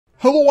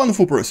Hello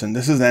wonderful person,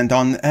 this is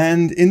Anton,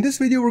 and in this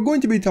video we're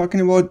going to be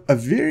talking about a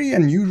very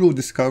unusual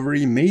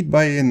discovery made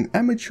by an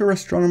amateur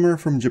astronomer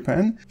from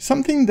Japan,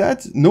 something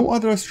that no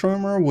other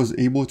astronomer was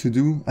able to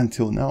do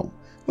until now.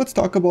 Let's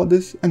talk about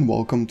this and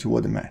welcome to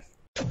What the Math.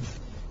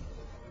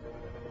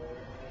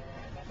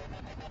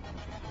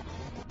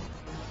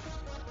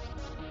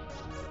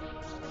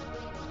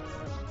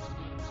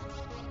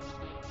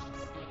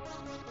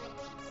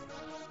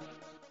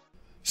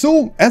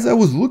 So, as I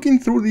was looking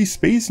through these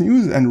space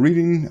news and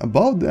reading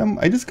about them,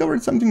 I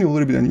discovered something a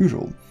little bit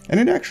unusual. And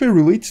it actually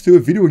relates to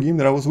a video game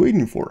that I was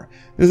waiting for.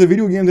 There's a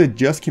video game that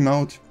just came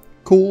out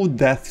called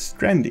Death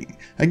Stranding,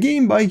 a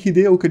game by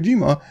Hideo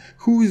Kojima,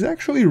 who is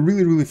actually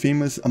really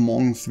famous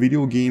amongst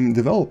video game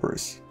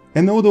developers.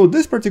 And although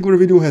this particular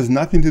video has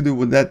nothing to do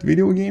with that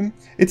video game,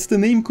 it's the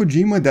name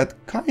Kojima that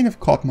kind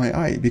of caught my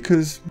eye,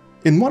 because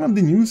in one of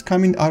the news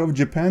coming out of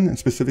Japan, and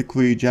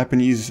specifically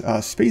Japanese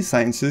space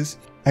sciences,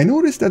 I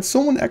noticed that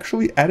someone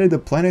actually added a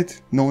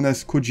planet known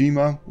as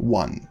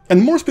Kojima-1,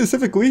 and more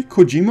specifically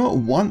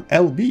Kojima-1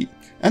 LB,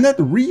 and that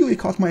really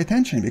caught my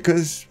attention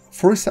because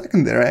for a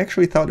second there I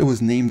actually thought it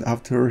was named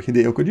after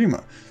Hideo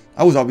Kojima.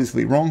 I was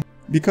obviously wrong,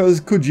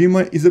 because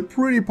Kojima is a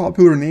pretty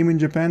popular name in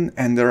Japan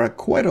and there are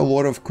quite a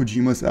lot of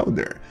Kojimas out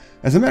there.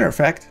 As a matter of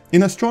fact,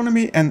 in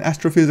astronomy and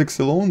astrophysics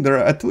alone there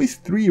are at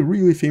least 3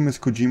 really famous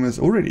Kojimas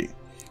already.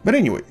 But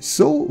anyway,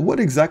 so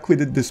what exactly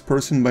did this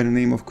person by the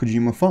name of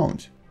Kojima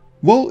found?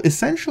 Well,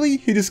 essentially,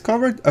 he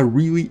discovered a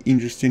really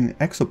interesting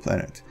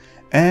exoplanet.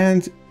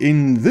 And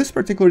in this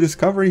particular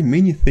discovery,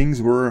 many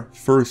things were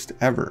first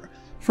ever.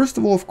 First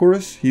of all, of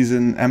course, he's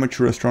an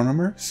amateur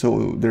astronomer,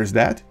 so there's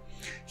that.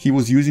 He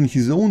was using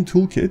his own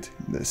toolkit,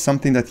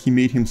 something that he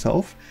made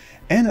himself,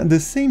 and at the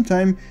same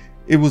time,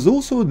 it was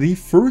also the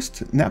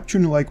first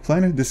Neptune-like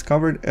planet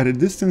discovered at a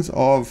distance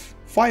of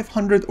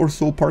 500 or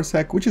so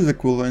parsec, which is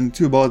equivalent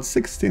to about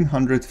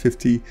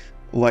 1650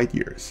 light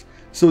years.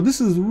 So this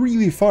is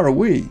really far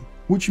away,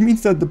 which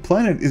means that the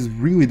planet is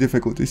really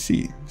difficult to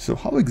see. So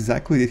how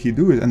exactly did he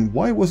do it, and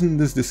why wasn't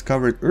this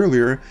discovered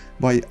earlier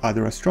by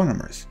other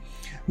astronomers?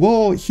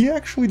 Well, he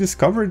actually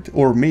discovered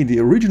or made the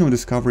original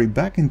discovery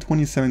back in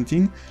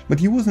 2017, but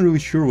he wasn't really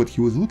sure what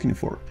he was looking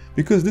for,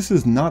 because this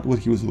is not what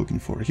he was looking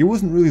for. He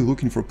wasn't really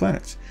looking for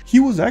planets.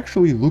 He was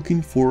actually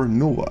looking for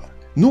nova.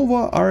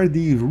 Nova are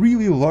the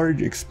really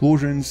large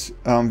explosions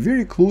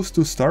very close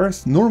to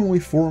stars, normally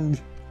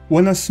formed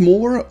when a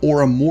smaller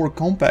or a more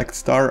compact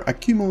star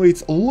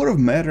accumulates a lot of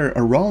matter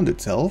around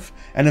itself,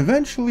 and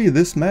eventually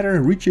this matter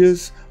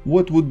reaches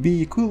what would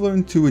be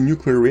equivalent to a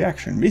nuclear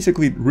reaction.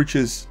 Basically it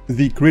reaches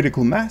the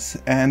critical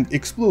mass and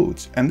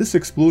explodes, and this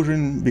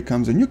explosion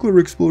becomes a nuclear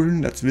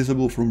explosion that's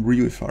visible from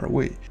really far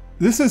away.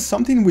 This is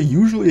something we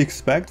usually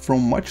expect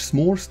from much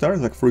smaller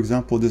stars, like for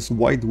example this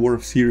white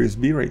dwarf Sirius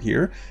B right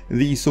here,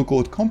 the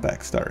so-called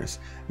compact stars.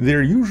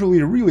 They're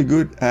usually really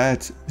good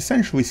at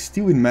essentially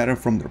stealing matter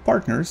from their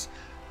partners,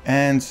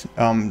 and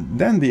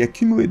then they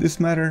accumulate this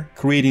matter,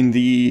 creating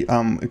the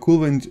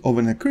equivalent of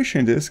an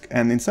accretion disk,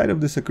 and inside of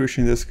this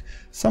accretion disk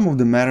some of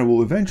the matter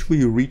will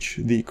eventually reach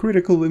the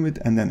critical limit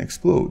and then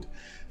explode.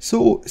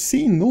 So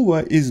seeing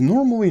nova is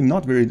normally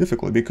not very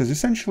difficult, because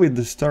essentially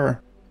the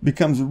star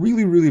becomes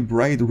really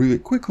bright really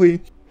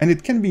quickly, and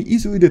it can be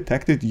easily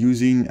detected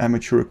using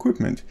amateur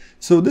equipment.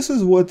 So this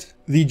is what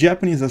the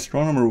Japanese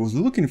astronomer was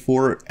looking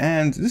for,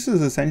 and this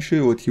is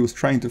essentially what he was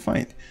trying to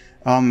find.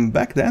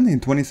 Back then,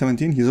 in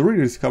 2017, he's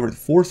already discovered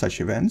 4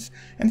 such events,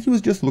 and he was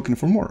just looking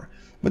for more.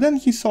 But then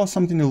he saw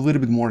something a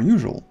little bit more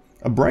unusual.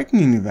 A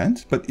brightening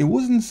event, but it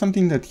wasn't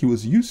something that he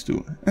was used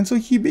to. And so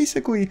he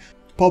basically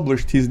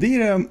published his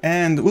data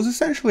and was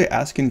essentially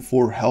asking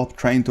for help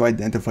trying to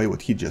identify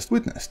what he just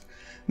witnessed.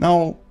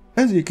 Now,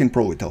 as you can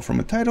probably tell from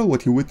the title,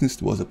 what he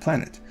witnessed was a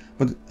planet.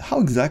 But how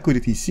exactly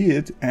did he see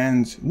it,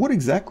 and what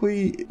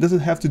exactly does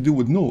it have to do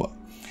with nova?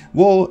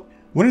 Well,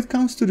 when it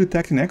comes to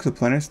detecting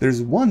exoplanets,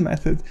 there's one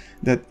method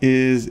that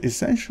is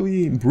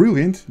essentially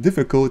brilliant,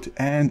 difficult,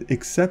 and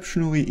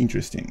exceptionally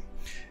interesting.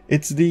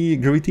 It's the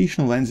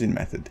gravitational lensing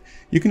method.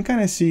 You can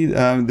kind of see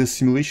this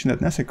simulation that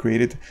NASA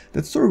created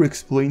that sort of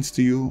explains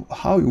to you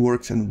how it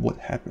works and what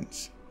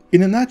happens.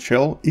 In a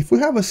nutshell, if we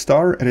have a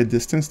star at a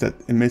distance that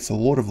emits a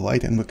lot of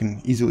light and we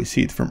can easily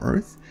see it from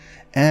Earth,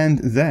 and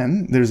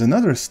then there's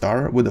another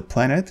star with a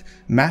planet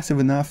massive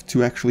enough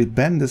to actually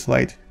bend this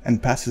light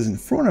and passes in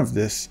front of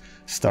this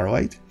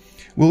starlight,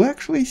 we'll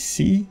actually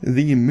see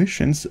the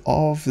emissions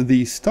of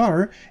the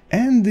star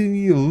and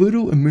the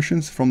little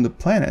emissions from the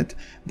planet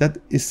that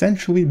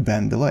essentially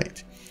bend the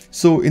light.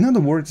 So in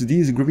other words,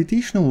 these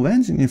gravitational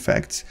lensing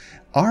effects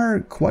are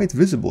quite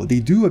visible.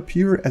 They do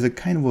appear as a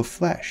kind of a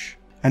flash.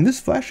 And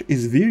this flash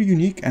is very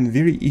unique and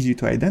very easy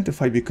to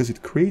identify because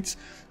it creates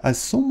a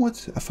somewhat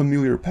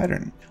familiar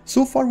pattern.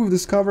 So far we've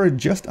discovered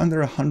just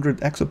under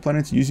 100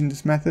 exoplanets using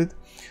this method,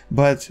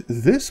 but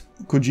this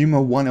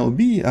Kojima-1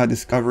 LB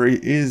discovery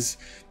is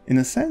in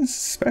a sense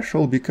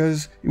special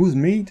because it was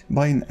made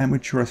by an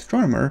amateur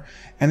astronomer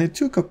and it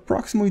took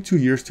approximately 2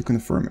 years to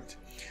confirm it.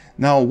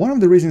 Now, one of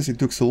the reasons it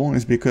took so long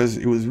is because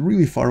it was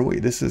really far away.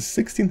 This is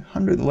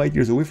 1600 light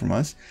years away from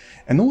us,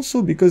 and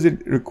also because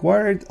it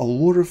required a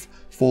lot of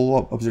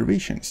follow-up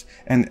observations,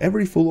 and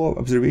every follow-up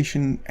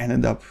observation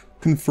ended up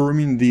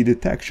confirming the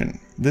detection.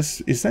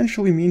 This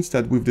essentially means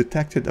that we've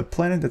detected a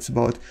planet that's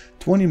about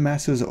 20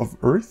 masses of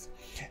Earth,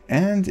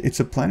 and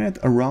it's a planet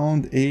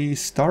around a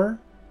star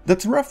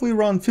that's roughly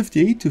around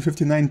 58 to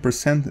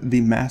 59%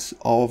 the mass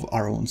of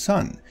our own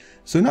sun.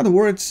 So in other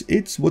words,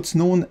 it's what's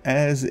known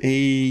as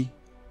a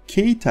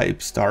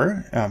K-type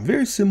star,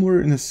 very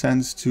similar in a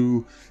sense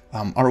to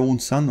our own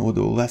sun,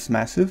 although less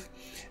massive,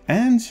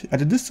 and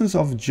at a distance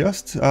of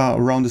just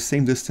around the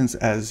same distance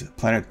as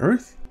planet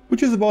Earth,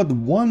 which is about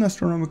 1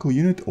 astronomical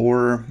unit,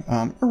 or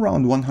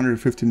around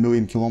 150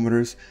 million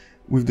kilometers.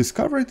 We've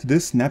discovered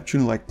this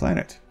Neptune-like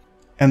planet.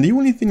 And the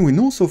only thing we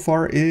know so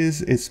far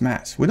is its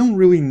mass. We don't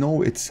really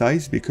know its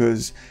size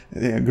because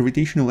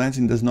gravitational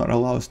lensing does not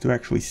allow us to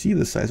actually see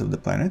the size of the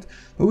planet,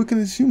 but we can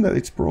assume that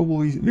it's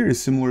probably very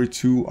similar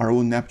to our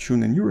own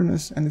Neptune and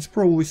Uranus, and it's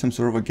probably some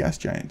sort of a gas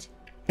giant.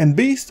 And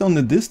based on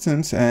the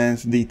distance and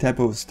the type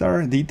of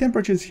star, the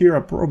temperatures here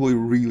are probably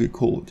really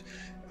cold.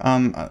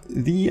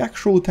 The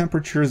actual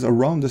temperatures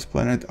around this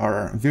planet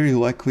are very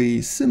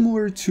likely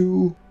similar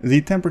to the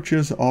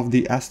temperatures of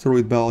the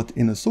asteroid belt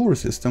in the solar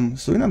system,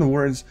 so in other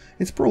words,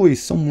 it's probably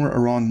somewhere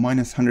around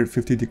minus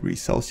 150 degrees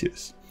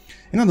Celsius.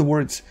 In other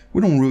words,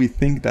 we don't really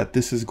think that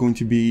this is going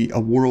to be a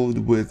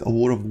world with a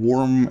lot of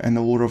warm and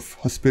a lot of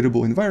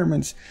hospitable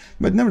environments,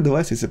 but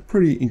nevertheless it's a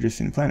pretty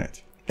interesting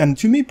planet. And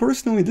to me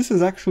personally, this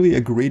is actually a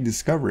great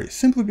discovery,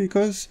 simply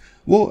because,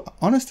 well,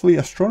 honestly,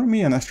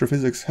 astronomy and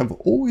astrophysics have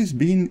always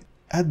been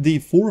at the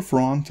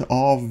forefront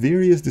of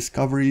various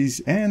discoveries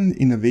and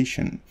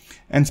innovation.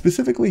 And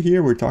specifically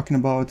here we're talking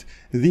about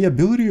the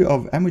ability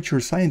of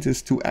amateur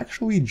scientists to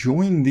actually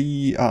join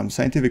the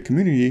scientific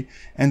community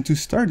and to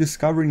start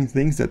discovering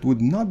things that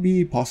would not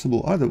be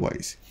possible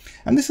otherwise.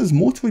 And this is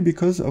mostly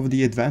because of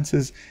the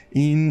advances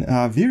in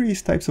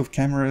various types of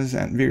cameras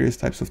and various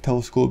types of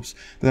telescopes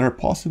that are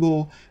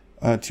possible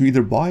to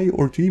either buy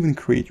or to even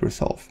create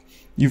yourself.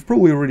 You've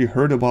probably already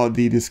heard about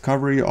the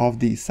discovery of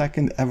the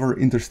second ever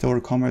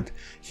interstellar comet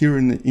here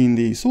in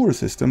the solar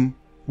system,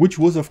 which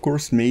was of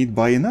course made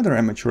by another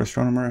amateur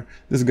astronomer,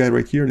 this guy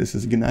right here. This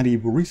is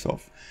Gennady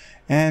Borisov.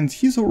 And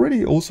he's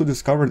already also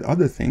discovered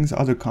other things,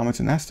 other comets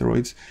and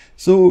asteroids,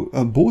 so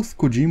both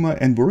Kojima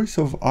and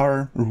Borisov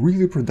are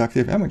really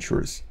productive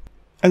amateurs.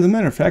 As a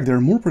matter of fact,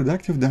 they're more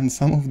productive than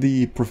some of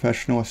the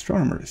professional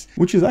astronomers,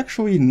 which is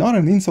actually not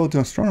an insult to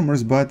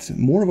astronomers, but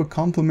more of a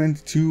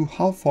compliment to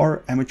how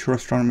far amateur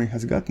astronomy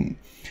has gotten.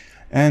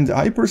 And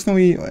I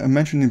personally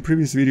mentioned in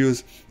previous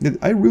videos that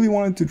I really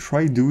wanted to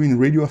try doing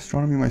radio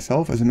astronomy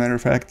myself. As a matter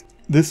of fact,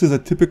 this is a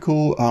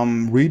typical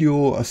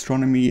radio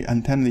astronomy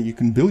antenna you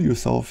can build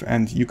yourself,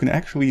 and you can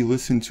actually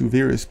listen to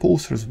various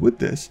pulsars with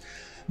this.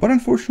 But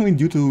unfortunately,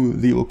 due to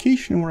the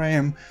location where I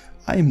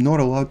am not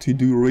allowed to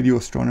do radio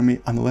astronomy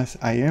unless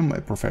I am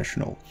a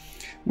professional,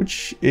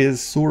 which is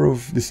sort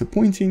of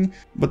disappointing,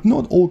 but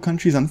not all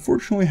countries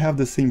unfortunately have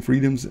the same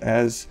freedoms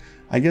as,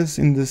 I guess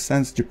in this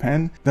sense,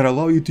 Japan, that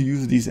allow you to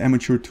use these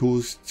amateur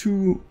tools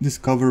to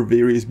discover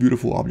various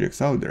beautiful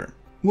objects out there.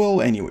 Well,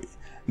 anyway,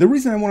 the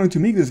reason I wanted to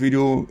make this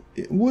video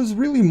was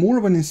really more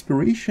of an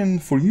inspiration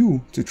for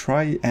you to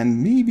try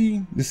and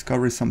maybe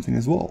discover something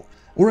as well.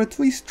 Or at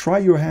least try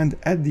your hand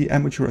at the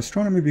amateur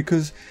astronomy,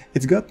 because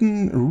it's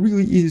gotten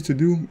really easy to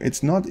do,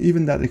 it's not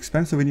even that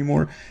expensive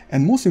anymore,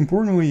 and most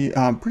importantly,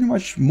 pretty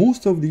much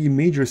most of the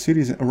major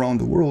cities around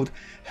the world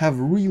have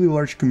really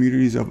large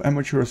communities of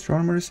amateur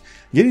astronomers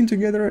getting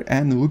together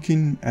and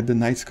looking at the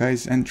night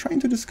skies and trying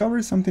to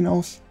discover something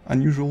else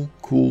unusual,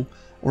 cool,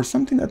 or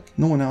something that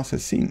no one else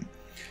has seen.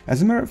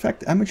 As a matter of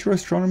fact, amateur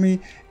astronomy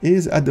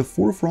is at the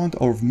forefront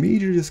of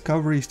major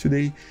discoveries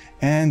today,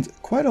 and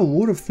quite a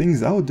lot of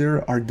things out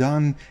there are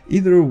done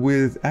either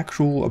with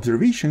actual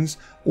observations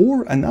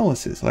or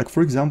analysis. Like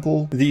for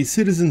example, the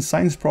citizen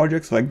science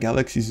projects like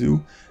Galaxy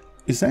Zoo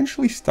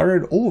essentially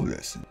started all of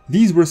this.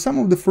 These were some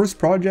of the first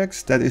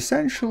projects that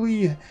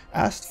essentially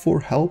asked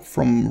for help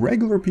from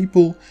regular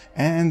people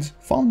and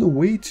found a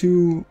way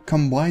to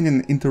combine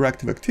an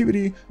interactive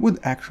activity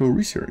with actual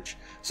research.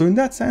 So in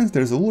that sense,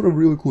 there's a lot of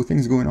really cool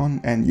things going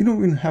on, and you don't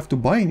even have to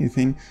buy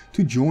anything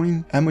to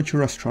join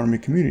amateur astronomy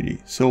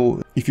community.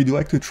 So if you'd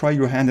like to try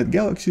your hand at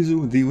Galaxy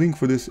Zoo, the link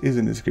for this is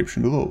in the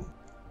description below.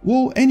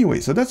 Well,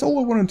 anyway, so that's all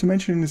I wanted to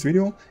mention in this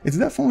video. It's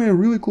definitely a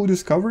really cool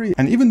discovery,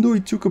 and even though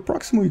it took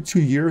approximately 2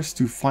 years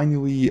to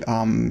finally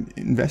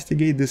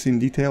investigate this in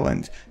detail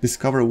and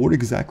discover what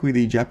exactly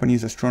the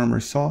Japanese astronomer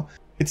saw,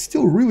 it's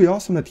still really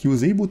awesome that he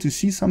was able to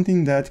see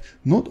something that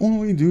not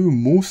only do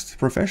most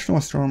professional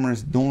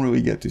astronomers don't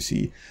really get to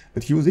see,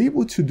 but he was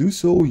able to do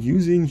so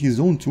using his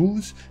own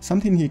tools,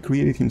 something he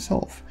created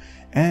himself.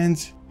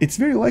 And it's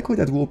very likely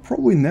that we'll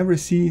probably never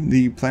see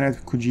the planet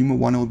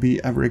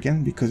Kojima-1 ever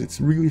again, because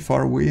it's really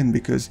far away and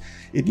because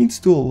it needs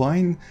to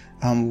align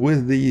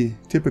with the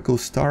typical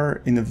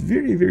star in a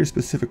very, very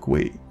specific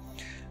way.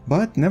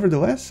 But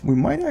nevertheless, we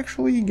might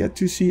actually get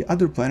to see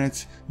other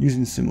planets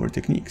using similar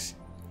techniques.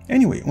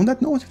 Anyway, on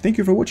that note, thank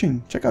you for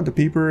watching. Check out the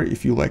paper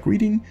if you like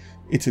reading,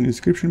 it's in the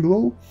description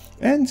below,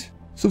 and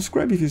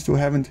subscribe if you still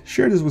haven't,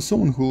 share this with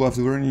someone who loves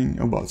learning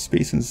about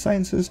space and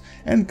sciences,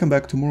 and come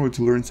back tomorrow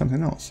to learn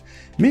something else.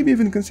 Maybe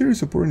even consider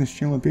supporting this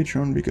channel on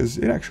Patreon because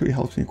it actually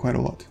helps me quite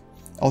a lot.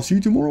 I'll see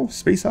you tomorrow,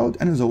 space out,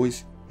 and as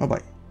always, bye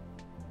bye.